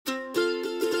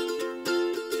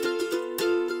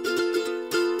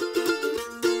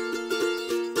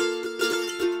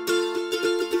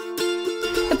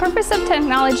purpose of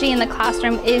technology in the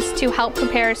classroom is to help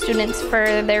prepare students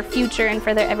for their future and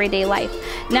for their everyday life.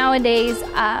 Nowadays,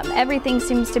 everything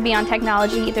seems to be on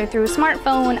technology, either through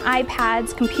smartphone,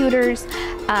 iPads, computers.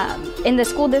 In the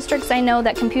school districts, I know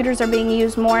that computers are being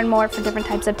used more and more for different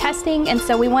types of testing, and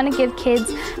so we want to give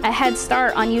kids a head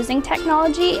start on using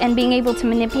technology and being able to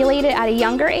manipulate it at a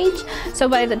younger age, so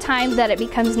by the time that it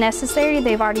becomes necessary,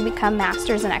 they've already become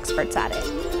masters and experts at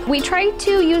it. We try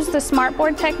to use the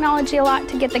Smartboard technology a lot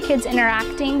to get the kids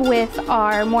interacting with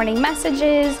our morning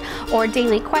messages or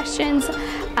daily questions,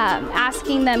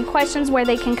 asking them questions where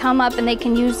they can come up and they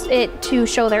can use it to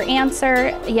show their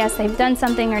answer. Yes, they've done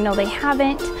something, or no, they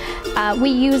haven't. We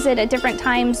use it at different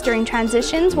times during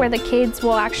transitions where the kids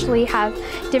will actually have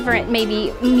different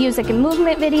maybe music and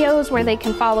movement videos where they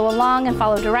can follow along and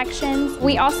follow directions.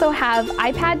 We also have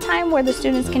iPad time where the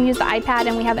students can use the iPad,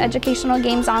 and we have educational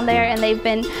games on there, and they've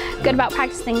been good about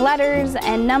practicing letters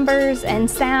and numbers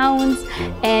and sounds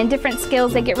and different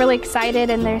skills. They get really excited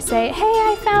and they say, "Hey,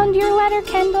 I found your letter,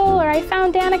 Kendall," or "I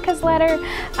found Danica's letter."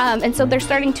 And so they're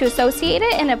starting to associate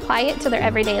it and apply it to their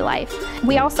everyday life.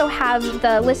 We also have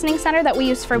the listening center that we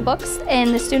use for books,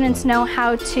 and the students know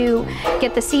how to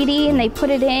get the CD and they put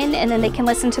it in, and then they can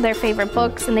listen to their favorite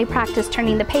books, and they practice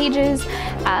turning the pages,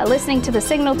 listening to the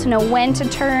signal to know when to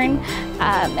turn,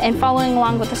 and following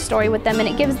along with the story with them. And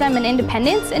it gives them an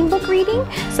independence in book reading,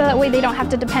 so that way they don't have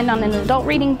to depend on an adult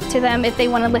reading to them. If they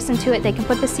want to listen to it, they can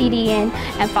put the CD in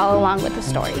and follow along with the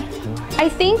story. I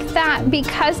think that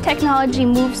because technology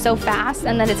moves so fast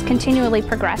and that it's continually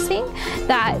progressing,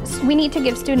 that we need to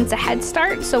give students a head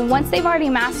start. So once they've already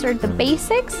mastered the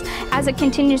basics, as it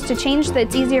continues to change, that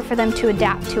it's easier for them to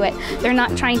adapt to it. They're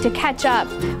not trying to catch up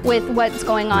with what's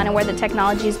going on and where the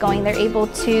technology is going. They're able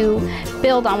to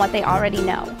build on what they already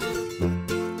know.